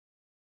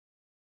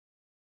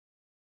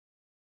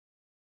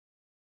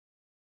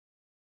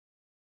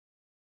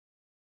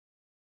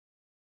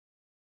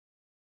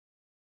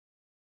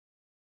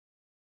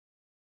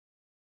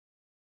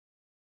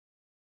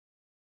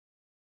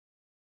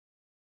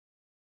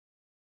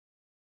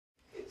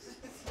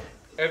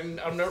And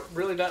I'm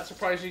really not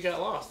surprised you got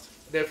lost.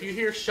 Now, if you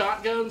hear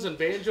shotguns and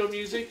banjo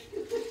music,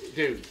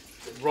 dude,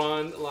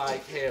 run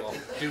like hell.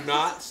 Do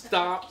not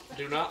stop.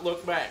 Do not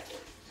look back.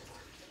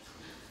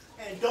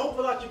 And don't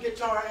pull out your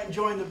guitar and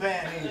join the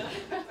band either.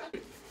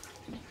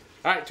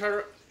 All right,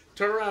 turn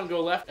around,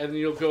 go left, and then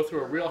you'll go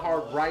through a real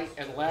hard right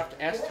and left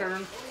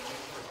S-turn.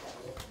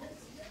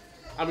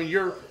 I mean,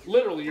 you're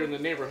in the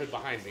neighborhood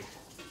behind me.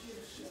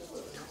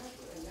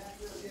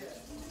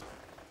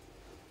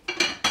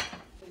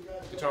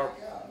 Guitar.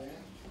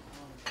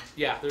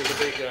 Yeah, there's a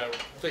big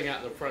thing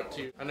out in the front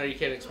too. I know you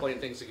can't explain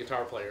things to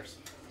guitar players.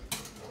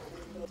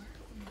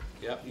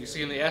 Yep, you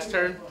see in the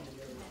S-turn?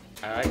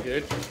 All right,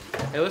 good.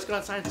 Hey, let's go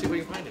outside and see if we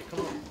can find it. Come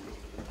on.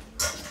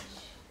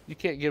 You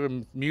can't give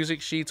him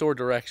music sheets or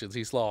directions.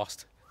 He's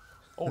lost.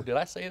 Oh, did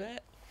I say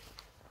that?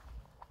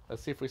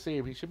 Let's see if we see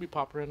him. He should be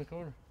popping around the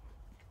corner.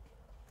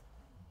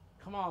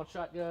 Come on,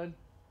 shotgun.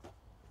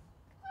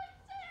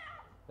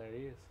 There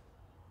he is.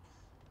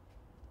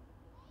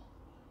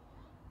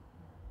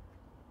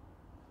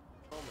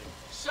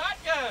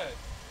 Shotgun!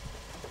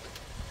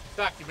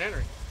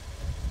 Documentary.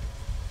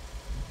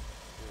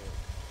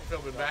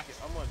 Filming back.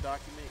 I'm gonna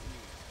document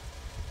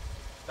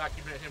you.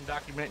 Document him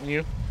documenting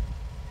you.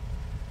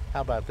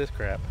 How about this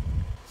crap?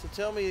 So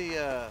tell me,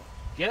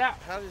 get out.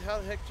 How the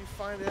heck did you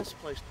find this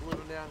place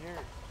living down here?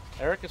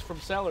 Eric is from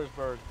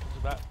Sellersburg. It's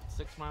about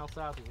 6 miles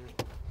south of here.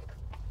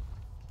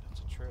 That's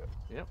a trip.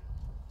 Yep.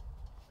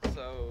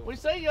 So. What do you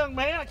say, young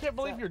man? I can't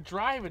believe you're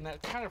driving.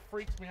 That kind of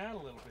freaks me out a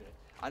little bit.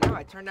 I know.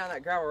 I turned down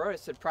that gravel road. It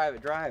said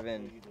private drive,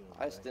 and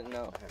I just didn't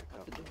know.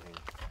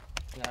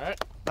 All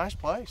right. Nice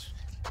place.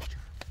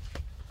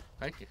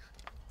 Thank you.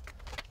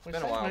 It's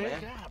been a while, man.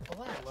 God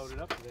bless. Loaded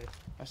up today.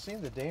 I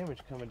seen the damage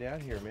coming down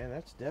here, man.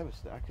 That's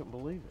devastating. I couldn't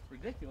believe it.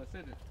 Ridiculous,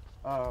 isn't it?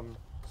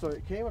 So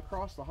it came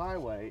across the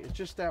highway. It's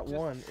just that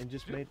one, and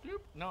just made.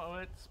 No,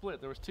 it split.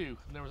 There was two,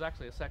 and there was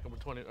actually a second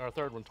one, or a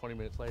third one 20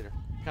 minutes later.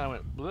 Kind of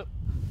went blip,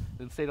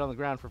 then stayed on the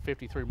ground for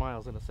 53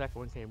 miles, and the second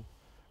one came,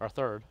 or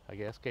third, I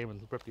guess, came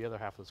and ripped the other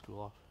half of the school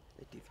off.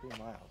 53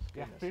 miles.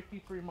 Yeah, Goodness.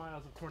 53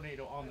 miles of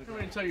tornado on the ground. Come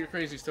in and tell your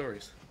crazy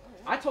stories.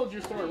 I told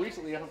your story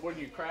recently when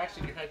you crashed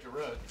and you had your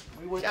rug.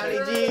 Jon E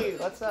Gee,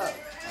 what's up?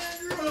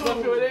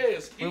 Look who it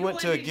is. We went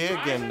to a gig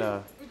and.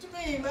 What you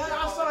mean, man?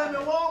 I saw him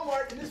at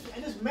Walmart, and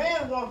this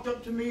man walked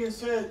up to me and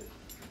said,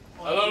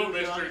 "Hello,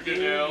 Mr.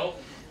 Goodell."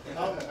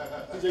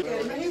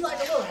 Man, he's like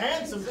a little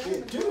handsome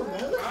kid too,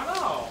 man. I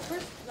know.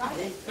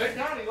 Thank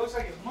God he looks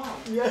like his mom.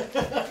 Yeah.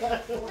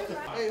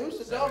 Hey, who's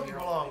the dog you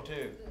belong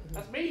to?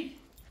 That's me.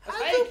 That's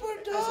Hi, Hank. Super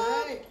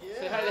Dog. Say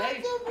Yeah. hi to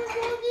Hank. Super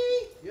Doggy.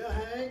 Yeah,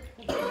 Hank.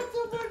 Hi,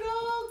 Super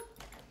Dog.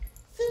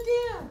 Sit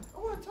down. I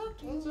want to talk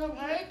to you. What's up,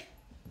 Hank?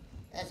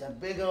 That's a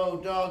big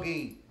old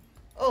doggy.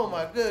 Oh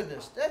my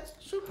goodness, that's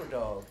Super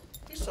Dog.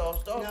 He saw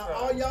us dog Now, cry.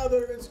 all y'all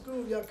that are in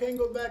school, y'all can't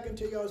go back and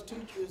tell y'all's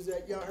teachers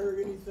that y'all heard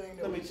anything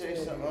that Let me we tell you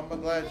said. something. I'm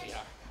glad.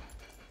 Yeah.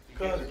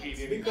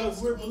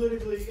 Because we're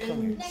politically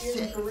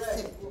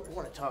incorrect. I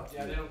want to talk to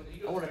Yeah,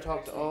 you. I want to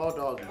talk to all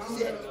doggies.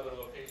 another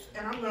location.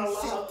 And I'm not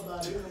allowed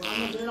about it.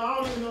 I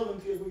don't even know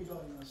them kids we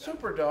talking about.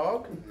 Super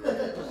Dog.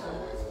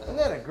 Isn't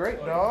that a great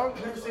dog?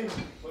 Never seen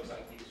them. Looks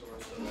like you, sort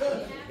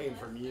of. Came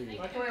from you.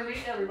 Come here and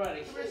meet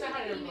everybody. Come here and say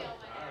hi to everybody.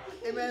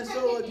 Hey man,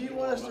 so do you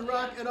want us to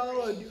rock at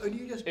all, or do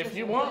you just If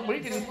you want, we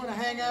can. just want to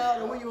hang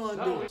out, or what you want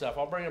to do? Stuff.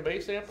 I'll bring a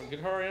bass amp and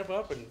guitar amp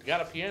up and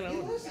got a piano.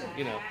 And,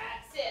 you know,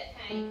 Sit,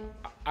 Hank.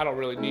 I don't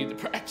really need the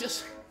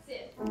practice.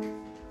 Sit.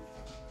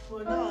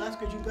 Well, no, that's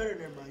because you're better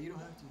than everybody. You don't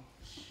have to.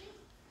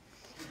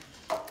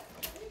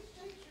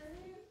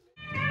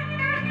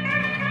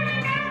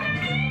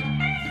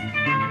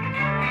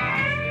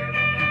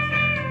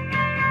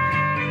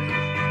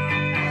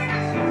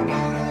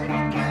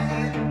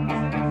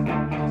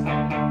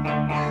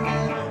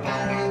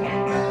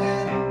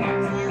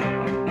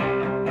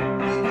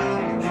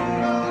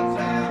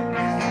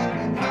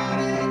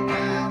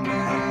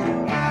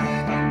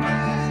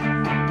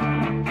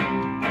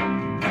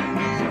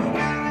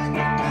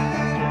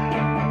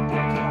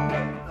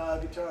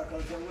 Guitar,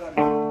 because I'm running.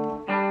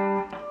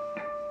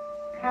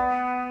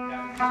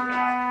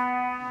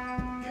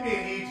 Give me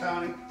an E,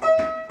 Tony.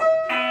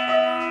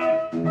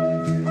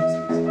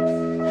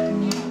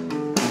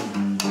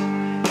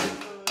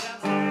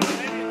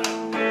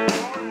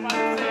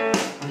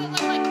 Does it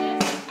look like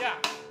this? Yeah.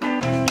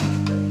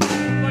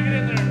 Plug it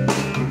in there.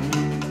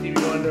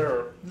 Stevie Wonder.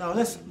 No,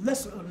 let's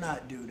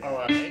not do that. All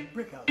right.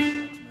 Brick house sucks,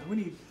 man. We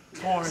need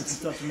horns and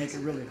stuff to make it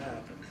really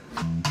happen.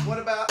 What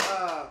about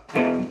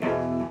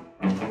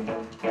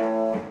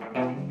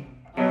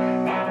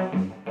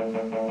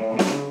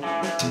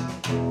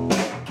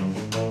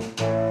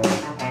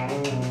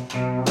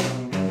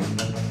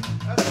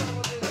That's what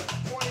we'll do, a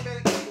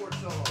 20-minute keyboard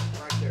solo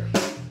right there.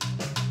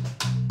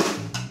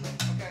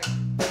 Okay,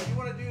 you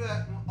want to do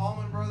that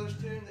Allman Brothers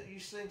tune that you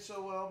sing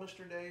so well,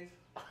 Mr. Dave?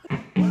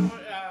 Love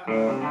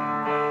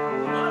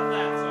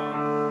that song.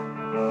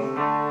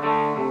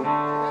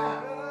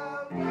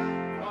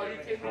 Oh, you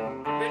kidding me?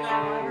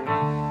 Midnight Rider?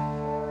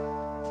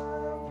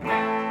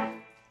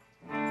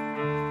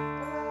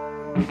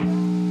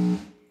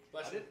 I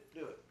didn't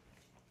do it.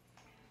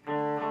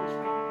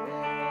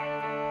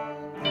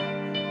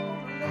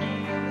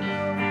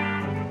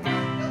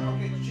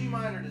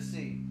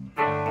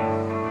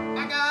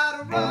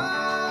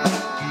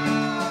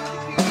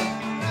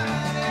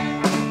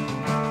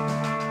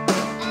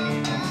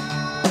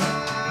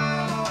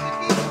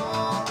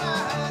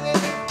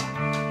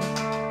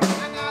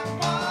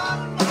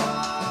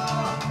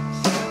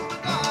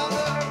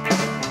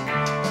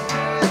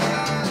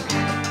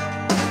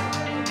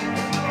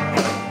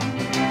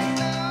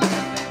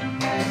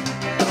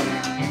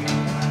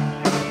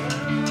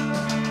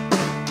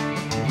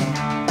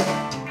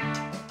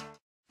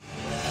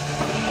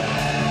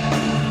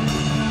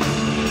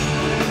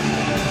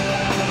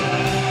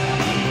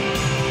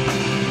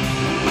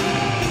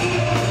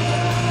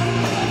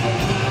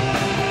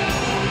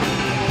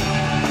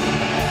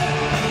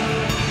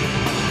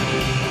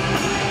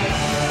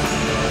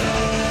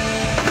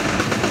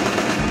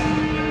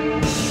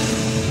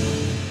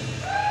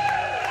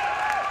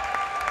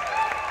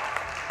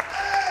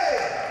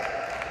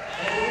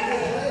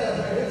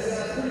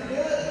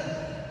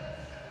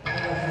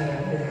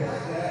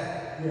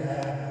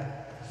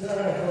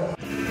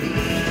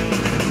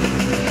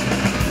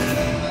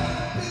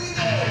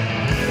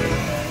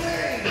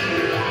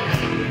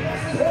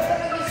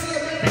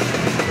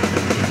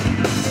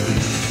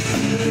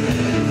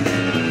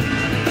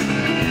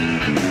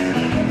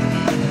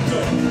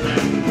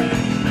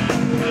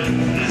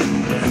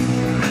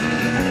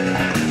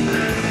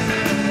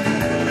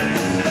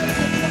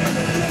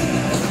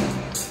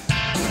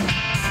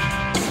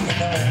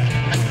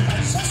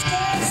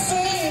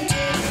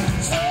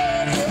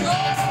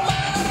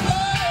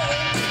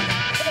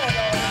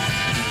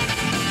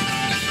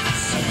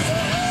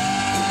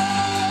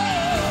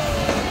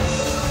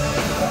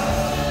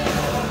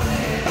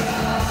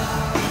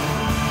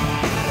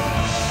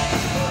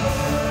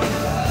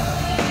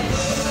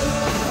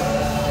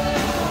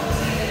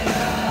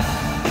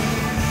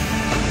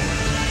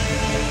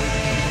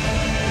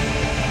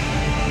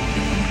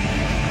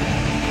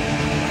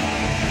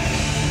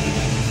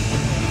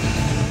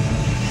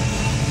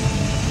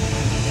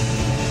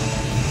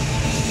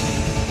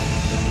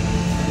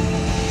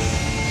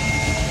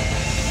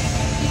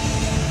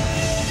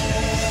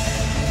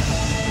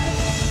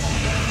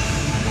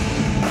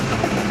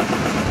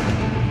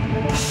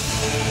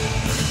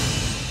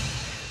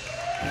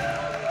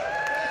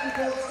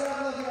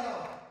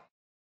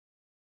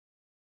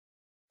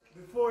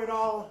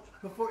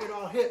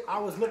 I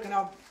was looking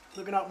out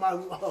my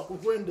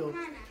window,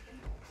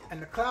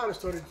 and the cloud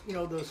started,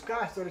 the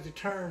sky started to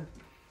turn.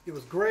 It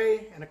was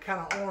gray and a kind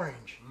of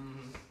orange.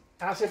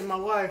 And I said to my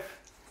wife,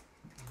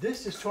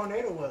 "This is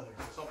tornado weather."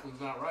 Something's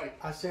not right.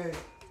 I said,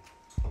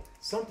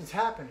 "Something's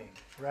happening,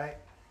 right?"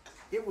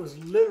 It was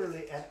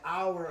literally an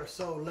hour or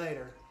so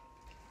later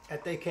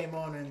that they came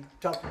on and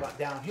talked about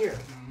down here,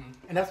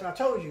 and that's when I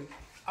told you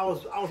I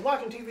was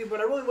watching TV,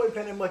 but I really wasn't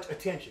paying that much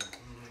attention.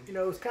 It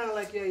was kind of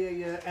like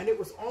yeah, and it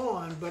was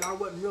on, but I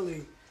wasn't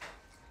really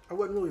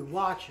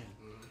watching.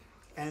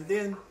 And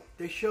then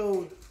they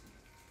showed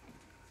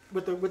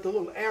with the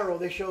little arrow,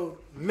 they showed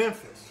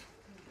Memphis,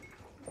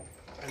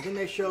 and then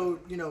they showed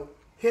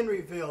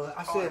Henryville.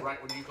 I said,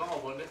 right when you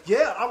called, wasn't it?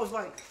 yeah,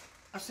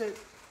 I said,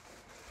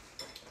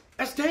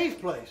 that's Dave's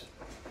place.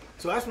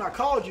 So that's when I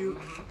called you,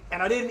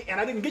 and I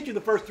didn't get you the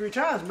first 3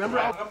 times. Remember?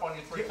 I hung up on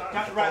you 3 times.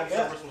 That's The right, phone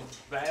yeah. service was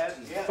bad.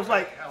 And It was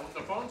like,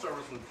 the phone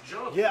service was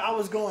junk. yeah, I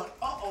was going,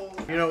 uh-oh.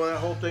 You know, when that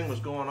whole thing was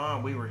going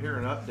on, we were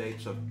hearing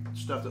updates of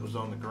stuff that was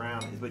on the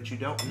ground, but you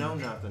don't know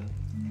nothing.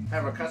 I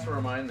have a customer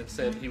of mine that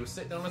said he was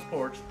sitting on his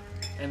porch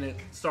and it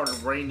started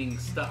raining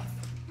stuff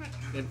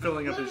and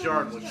filling up his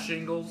yard with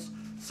shingles,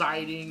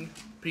 siding,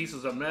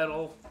 pieces of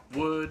metal,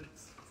 wood,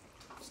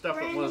 stuff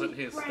that wasn't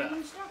his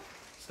stuff.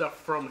 Stuff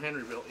from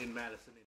Henryville in Madison.